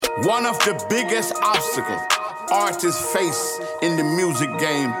One of the biggest obstacles artists face in the music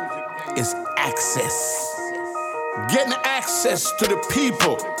game is access. Getting access to the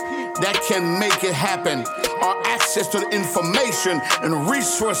people that can make it happen, or access to the information and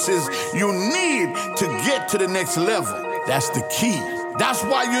resources you need to get to the next level. That's the key. That's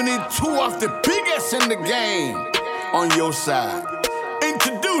why you need two of the biggest in the game on your side.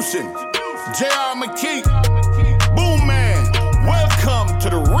 Introducing J.R. McKee, Boom Man. Welcome to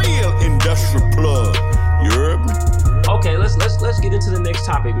the real Industrial Plug. You heard me? Okay, let's get into the next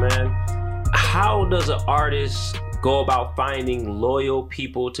topic, man. How does an artist go about finding loyal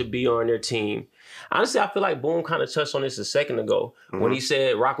people to be on their team? Honestly, I feel like Boom kind of touched on this a second ago when he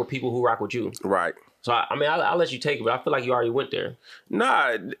said rock with people who rock with you. Right. So, I'll let you take it, but I feel like you already went there.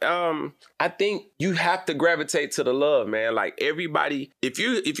 Nah, I think you have to gravitate to the love, man. Like everybody, if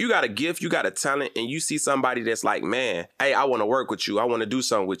you got a gift, you got a talent, and you see somebody that's like, man, hey, I want to work with you. I want to do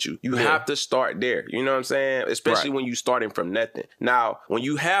something with you. You have to start there. You know what I'm saying? Especially when you starting from nothing. Now, when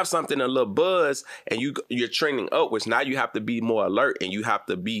you have something, a little buzz, and you're trending upwards, now you have to be more alert, and you have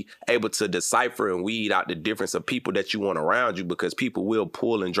to be able to decipher and weed out the difference of people that you want around you, because people will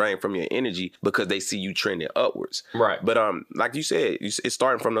pull and drain from your energy because they see you trending upwards. Right. But like you said, it's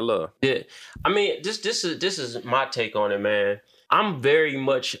starting from the love. Yeah. I mean, this is my take on it, man. I'm very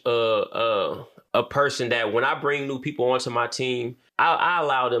much a person that when I bring new people onto my team, I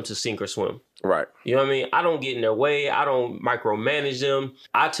allow them to sink or swim. Right. You know what I mean? I don't get in their way. I don't micromanage them.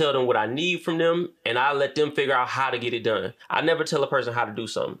 I tell them what I need from them, and I let them figure out how to get it done. I never tell a person how to do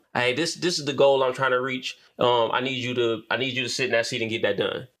something. Hey, this is the goal I'm trying to reach. I need you to sit in that seat and get that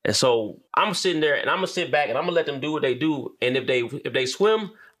done. And so I'm sitting there, and I'm gonna sit back, and I'm gonna let them do what they do. And if they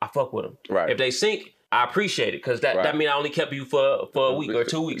swim, I fuck with them. Right. If they sink, I appreciate it, because that means I only kept you for a week or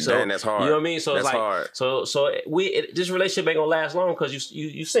 2 weeks. So Dang, that's hard. You know what I mean? So that's it's like hard. So this relationship ain't gonna last long because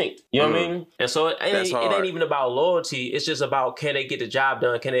you synced. You know what I mean? And so it ain't even about loyalty. It's just about, can they get the job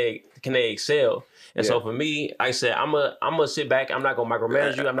done? Can they excel? And so for me, like I said, I'm gonna sit back. I'm not gonna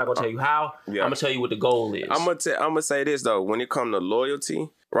micromanage you. I'm not gonna tell you how. I'm gonna tell you what the goal is. I'm gonna say this though. When it comes to loyalty,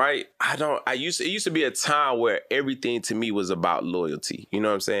 right? It used to be a time where everything to me was about loyalty. You know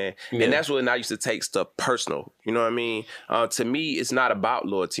what I'm saying? Yeah. And that's when I used to take stuff personal. You know what I mean? To me, it's not about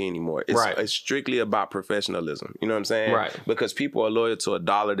loyalty anymore. It's strictly about professionalism. You know what I'm saying? Right. Because people are loyal to a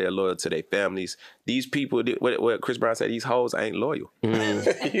dollar. They're loyal to their families. These people, what Chris Brown said, these hoes ain't loyal.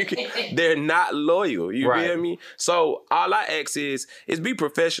 They're not loyal. You feel me? So all I ask is be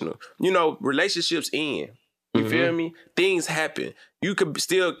professional. You know, relationships end. You feel me? Things happen. You could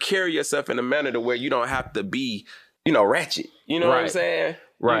still carry yourself in a manner to where you don't have to be, ratchet. You know what I'm saying?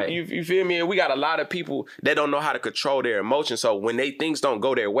 Right. You feel me? And we got a lot of people that don't know how to control their emotions. So when things don't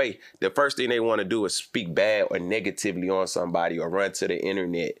go their way, the first thing they want to do is speak bad or negatively on somebody or run to the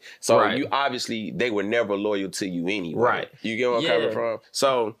internet. So you obviously, they were never loyal to you anyway. Right. You get where I'm coming from?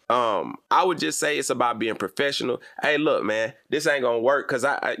 So I would just say it's about being professional. Hey, look, man, this ain't gonna work, because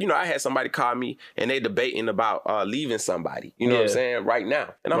I had somebody call me and they debating about leaving somebody. You know what I'm saying? Right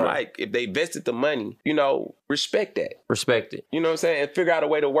now. And I'm like, if they invested the money, respect that. Respect it. You know what I'm saying? And figure out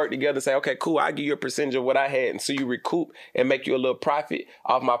a way to work together and say, okay, cool, I'll give you a percentage of what I had, and so you recoup and make you a little profit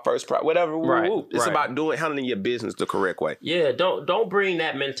off my first profit, whatever. It's about handling your business the correct way. Yeah, don't bring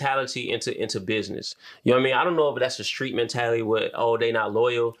that mentality into business. You know what I mean? I don't know if that's a street mentality where, they not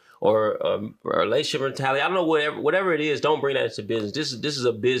loyal, or a relationship mentality. I don't know, whatever it is, don't bring that into business. This is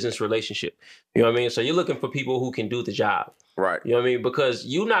a business relationship. You know what I mean? So you're looking for people who can do the job. Right. You know what I mean? Because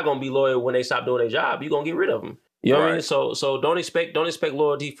you're not going to be loyal when they stop doing their job. You're going to get rid of them. You know what I mean? So don't expect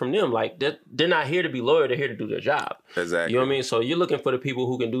loyalty from them. Like, they're not here to be loyal. They're here to do their job. Exactly. You know what I mean? So you're looking for the people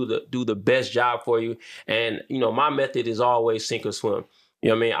who can do the best job for you. And, my method is always sink or swim. You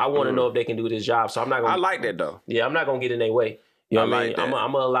know what I mean? I want to know if they can do this job. So I'm not going to... I like that, though. Yeah, I'm not going to get in their way. You know what I mean? I'm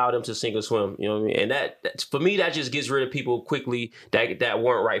going to allow them to sink or swim. You know what I mean? And that for me, that just gets rid of people quickly that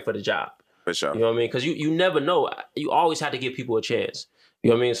weren't right for the job. For sure. You know what I mean? Because you never know. You always have to give people a chance. You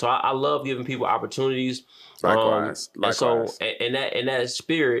know what I mean? So I love giving people opportunities. Likewise. And so in that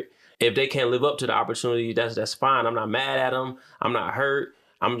spirit, if they can't live up to the opportunity, that's fine. I'm not mad at them. I'm not hurt.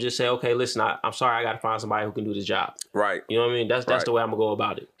 I'm just say, okay, listen, I'm sorry. I got to find somebody who can do this job. Right. You know what I mean? That's the way I'm gonna go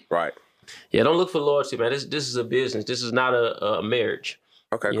about it. Right. Yeah. Don't look for loyalty, man. This is a business. This is not a marriage.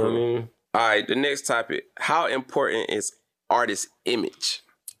 Okay. You know what I mean? All right. The next topic: how important is artist image?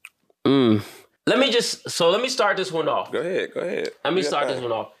 Let me start this one off. Go ahead. Let me start this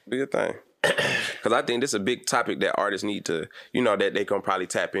one off. Do your thing. Because I think this is a big topic that artists need to, that they can probably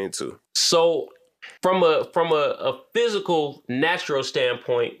tap into. So from a physical, natural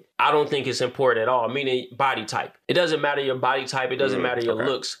standpoint, I don't think it's important at all. Meaning body type. It doesn't matter your body type. It doesn't matter your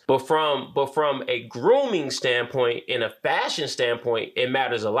looks. But from a grooming standpoint and a fashion standpoint, it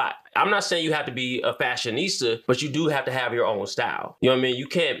matters a lot. I'm not saying you have to be a fashionista, but you do have to have your own style. You know what I mean? You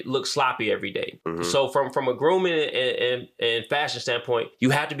can't look sloppy every day. So from a grooming and fashion standpoint,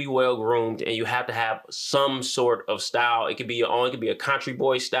 you have to be well groomed and you have to have some sort of style. It could be your own. It could be a country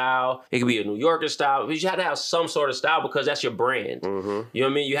boy style. It could be a New Yorker style. But you have to have some sort of style because that's your brand. You know what I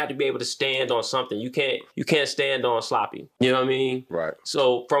mean? You have to be able to stand on something. You can't stand on sloppy. You know what I mean? Right.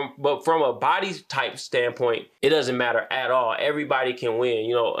 So from a body type standpoint, it doesn't matter at all. Everybody can win.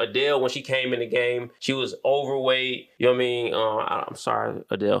 You know, Adele, when she came in the game, she was overweight. You know what I mean? I'm sorry,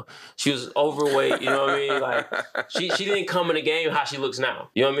 Adele. She was overweight. You know what I mean? Like she didn't come in the game how she looks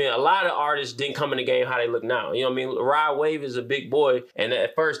now. You know what I mean? A lot of artists didn't come in the game how they look now. You know what I mean? Rod Wave is a big boy, and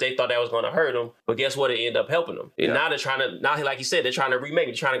at first they thought that was going to hurt him, but guess what? It ended up helping them. And now they're trying to, like he said, they're trying to remake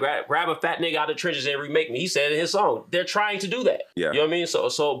me. They're trying to grab a fat nigga out of the trenches and remake me. He said in his song, they're trying to do that. Yeah. You know what I mean?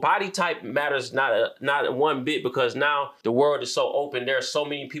 So body type matters not one bit, because now the world is so open. There are so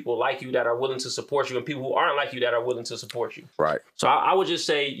many people like you that are willing to support you, and people who aren't like you that are willing to support you. Right. So I would just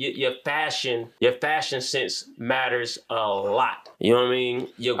say your fashion sense matters a lot. You know what I mean?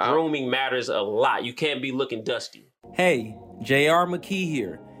 Your grooming matters a lot. You can't be looking dusty. Hey, J.R. McKee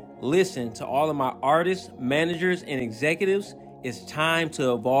here. Listen, to all of my artists, managers, and executives, it's time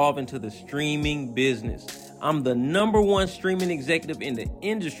to evolve into the streaming business. I'm the #1 streaming executive in the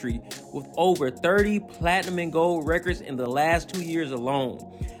industry with over 30 platinum and gold records in the last 2 years alone.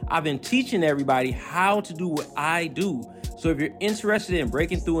 I've been teaching everybody how to do what I do. So if you're interested in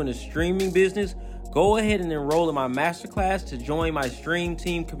breaking through in the streaming business, go ahead and enroll in my masterclass to join my Stream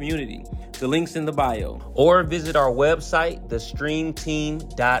Team community. The link's in the bio. Or visit our website,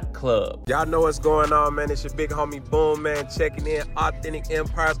 thestreamteam.club. Y'all know what's going on, man. It's your big homie Boom, man, checking in. Authentic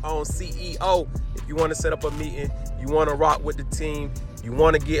Empire's own CEO. If you want to set up a meeting, you want to rock with the team, you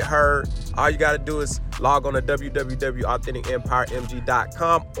want to get heard, all you got to do is log on to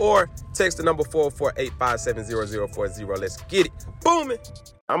www.AuthenticEmpireMG.com or text the number 404-857-0040. Let's get it. Booming.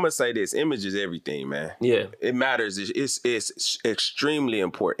 I'm going to say this. Image is everything, man. Yeah. It matters. It's extremely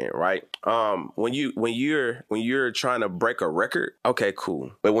important, right? When you're trying to break a record, okay,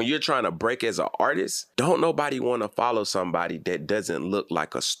 cool. But when you're trying to break as an artist, don't nobody want to follow somebody that doesn't look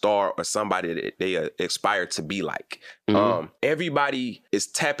like a star or somebody that they aspire to be like. Everybody is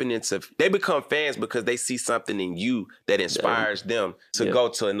tapping into, they become fans because they see something in you that inspires them to go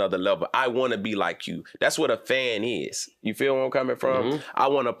to another level. I want to be like you. That's what a fan is. You feel where I'm coming from? I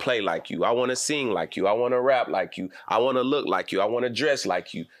want to play like you. I want to sing like you. I want to rap like you. I want to look like you. I want to dress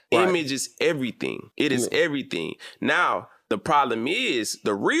like you. Right. Image is everything. It is everything. Now, the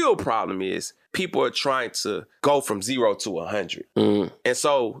real problem is people are trying to go from 0 to 100. And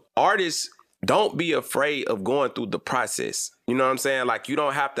so artists, don't be afraid of going through the process. You know what I'm saying? Like, you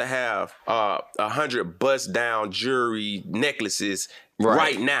don't have to have 100 bust down jewelry necklaces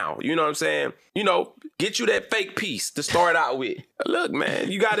right now. You know what I'm saying? You know, get you that fake piece to start out with. Look,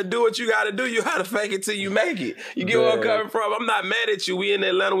 man, you got to do what you got to do. You got to fake it till you make it. You get where I'm coming from? I'm not mad at you. We in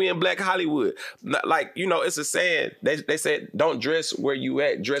Atlanta. We in Black Hollywood. Like, you know, it's a saying. They said, don't dress where you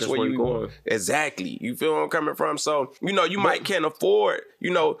at. Dress where you going. Exactly. You feel where I'm coming from? So, you know, you might can't afford,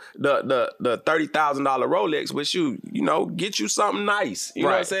 you know, the $30,000 Rolex, but you know, get you something nice. You know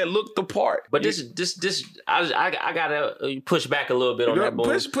what I'm saying? Look the part. But this I gotta push back a little bit on that.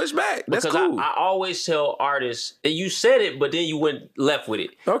 Push back. That's because cool. I always tell artists, and you said it, but then you went left with it.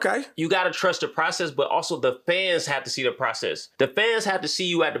 Okay. You gotta trust the process, but also the fans have to see the process. The fans have to see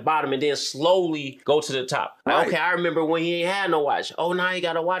you at the bottom and then slowly go to the top. Like, okay, I remember when he ain't had no watch. Oh, now he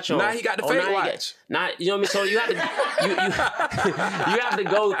got a watch on. Now he got the fake watch. You know what I mean? So you have to you have to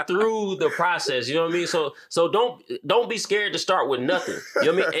go through the process. You know what I mean? So don't be scared to start with nothing.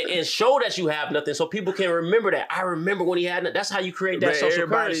 You know what I mean? And show that you have nothing so people can remember that. I remember when he had nothing. That's how you create that social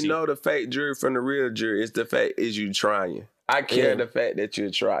currency. Everybody know the fake jury from the real jury. It's the fact is you trying. I care the fact that you're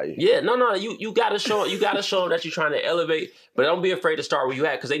trying. Yeah, no. You gotta show them that you're trying to elevate, but don't be afraid to start where you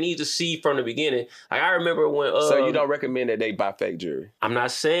at because they need to see from the beginning. Like I remember when. So you don't recommend that they buy fake jewelry? I'm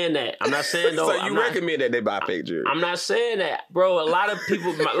not saying that. I'm not saying though. So you recommend that they buy fake jewelry? I'm not saying that, bro. A lot of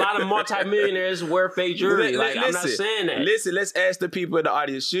people, a lot of multimillionaires wear fake jewelry. I'm not saying that. Listen, let's ask the people in the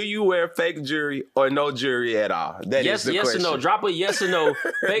audience: should you wear fake jewelry or no jewelry at all? Yes or no. Drop a yes or no.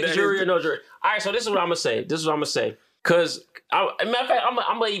 Fake jewelry or no jewelry. All right. So this is what I'm gonna say. Cause, matter of fact, I'm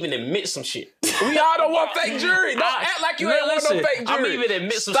gonna even admit some shit. We all don't want fake jewelry. Don't act like you ain't want no fake jewelry. I'm even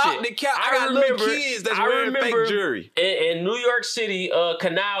admit some Stop shit. the cap. I got little kids that's wearing fake jewelry. In New York City,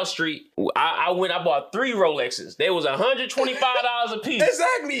 Canal Street, I bought 3 Rolexes. They was $125 a piece.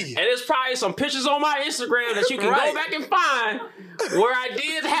 Exactly. And there's probably some pictures on my Instagram that you can go back and find where I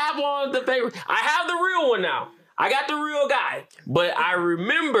did have on the fake. I have the real one now. I got the real guy. But I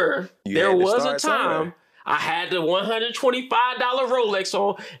remember there was a time I had the $125 Rolex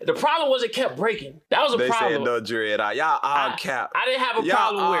on. The problem was it kept breaking. That was a problem. They said no jewelry at all. Y'all all cap. I didn't have a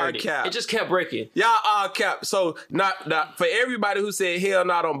problem wearing it. It just kept breaking. Y'all all cap. So not for everybody who said hell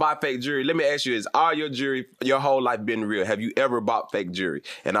no, I don't buy fake jewelry. Let me ask you: is all your jewelry your whole life been real? Have you ever bought fake jewelry?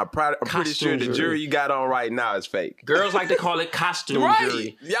 And I'm pretty sure the jewelry you got on right now is fake. Girls like to call it costume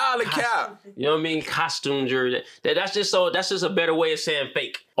jewelry. Y'all a cap. You know what I mean? Costume jewelry. That's just a better way of saying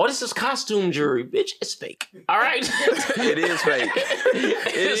fake. Oh, this is costume jewelry, bitch. It's fake. All right. It is fake.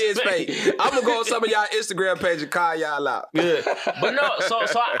 It is fake. I'm gonna go on some of y'all Instagram page and call y'all out. Good. But no, so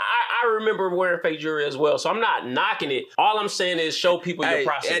I remember wearing fake jewelry as well. So I'm not knocking it. All I'm saying is show people your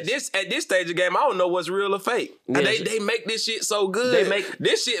process. At this stage of the game, I don't know what's real or fake. Yes. They make this shit so good.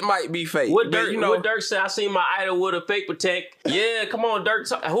 This shit might be fake. What Dirk said, I seen my idol with a fake Patek. Yeah, come on, Dirk.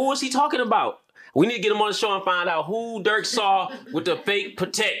 Who was he talking about? We need to get him on the show and find out who Dirk saw with the fake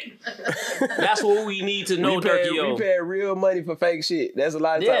Patek. That's what we need to know, Dirk. We pay real money for fake shit. That's a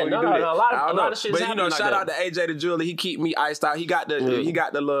lot of time we do that. A lot of shit's happening. But shout out to AJ the jeweler. He keep me iced out. He got the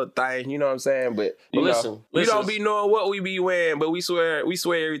little thing. You know what I'm saying? But listen, we don't be knowing what we be wearing, but we swear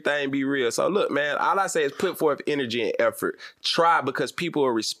everything be real. So look, man, all I say is put forth energy and effort. Try, because people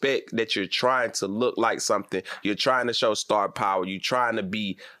will respect that you're trying to look like something. You're trying to show star power. You're trying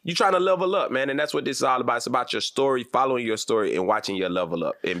to level up, man. And that's what this is all about. It's about your story, following your story, and watching your level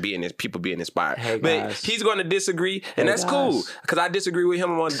up and people being inspired. Hey, but he's going to disagree, and that's cool, because I disagree with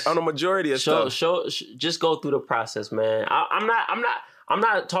him on a majority of stuff. Just go through the process, man. I'm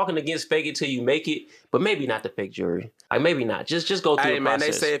not talking against fake it till you make it, but maybe not the fake jewelry. Like maybe not. Just go through the process. Hey man,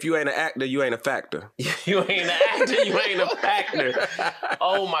 they say if you ain't an actor, you ain't a factor. You ain't an actor, you ain't a factor.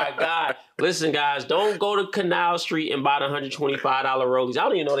 Oh my God. Listen, guys, don't go to Canal Street and buy the $125 Rollies. I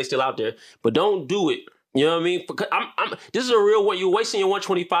don't even know they still out there, but don't do it. You know what I mean? Because this is a real one. You're wasting your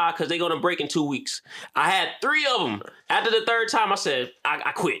 125 because they're going to break in 2 weeks. I had 3 of them. After the 3rd time, I said,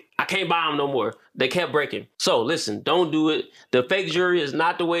 I quit. I can't buy them no more. They kept breaking. So listen, don't do it. The fake jewelry is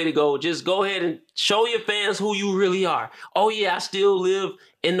not the way to go. Just go ahead and show your fans who you really are. Oh yeah, I still live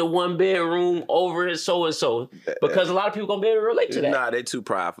in the 1-bedroom over and so. Because a lot of people going to be able to relate to that. Nah, they too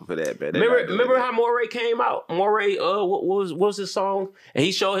prideful for that, man. Remember how Moray came out? Moray, what was his song? And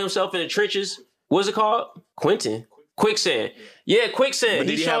he showed himself in the trenches. What's it called? Quicksand. Yeah, Quicksand. But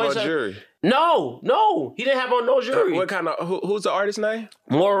did he have on jewelry? No. He didn't have on no jewelry. What kind of, who's the artist's name?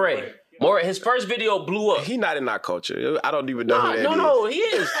 Moray. His first video blew up. He not in our culture. I don't even know who that is. No, he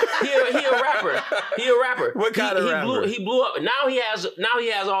is. He a rapper. He a rapper. What kind of rapper? He blew up. Now he has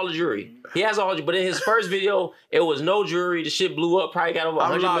all the jewelry. He has all, but in his first video, it was no jewelry. The shit blew up. Probably got over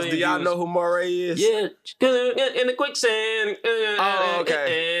 100 million views. Do y'all know who Moray is? Yeah, in the quicksand. Oh,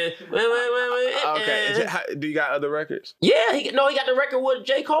 okay. Okay. Do you got other records? Yeah, he got the record with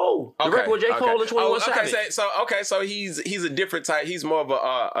J. Cole. The record with J. Cole and 21 Savage. So he's a different type. He's more of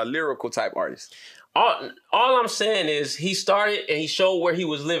a lyrical type artist. All I'm saying is he started and he showed where he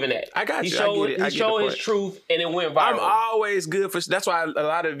was living at. I got you. He showed his truth and it went viral. I'm always good for. That's why a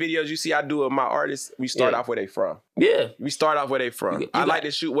lot of videos you see I do of my artists, we start off where they from. Yeah, we start off where they from. I like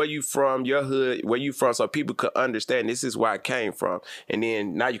to shoot where you from, your hood, where you from, so people could understand this is where I came from, and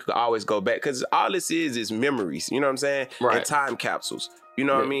then now you could always go back, because all this is memories. You know what I'm saying? Right. And time capsules. You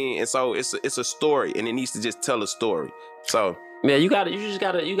know what I mean? And so it's a story, and it needs to just tell a story. So. Yeah, you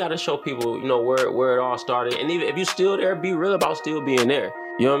gotta show people, where it all started. And even if you still there, be real about still being there.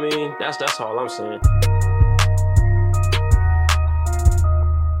 You know what I mean? That's all I'm saying.